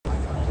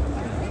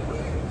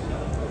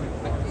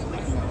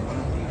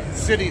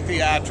City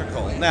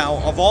Theatrical. Now,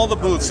 of all the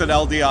booths at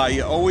LDI,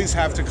 you always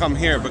have to come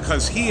here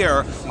because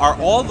here are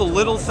all the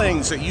little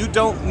things that you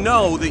don't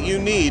know that you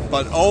need,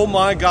 but oh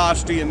my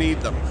gosh, do you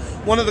need them.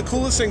 One of the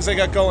coolest things they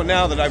got going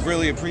now that I've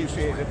really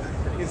appreciated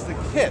is the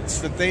kits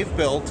that they've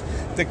built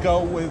that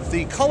go with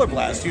the Color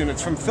Blast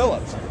units from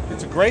Philips.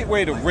 It's a great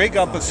way to rig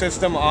up a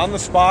system on the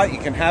spot. You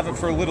can have it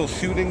for a little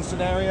shooting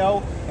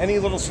scenario, any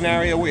little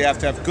scenario where you have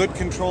to have good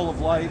control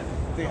of light.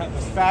 They have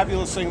this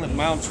fabulous thing that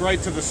mounts right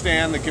to the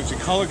stand that gives you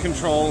color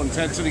control,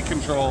 intensity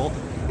control.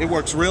 It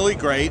works really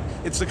great.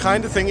 It's the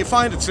kind of thing you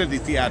find at City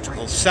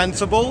Theatrical.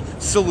 Sensible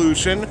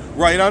solution,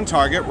 right on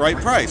target, right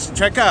price.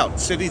 Check out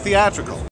City Theatrical.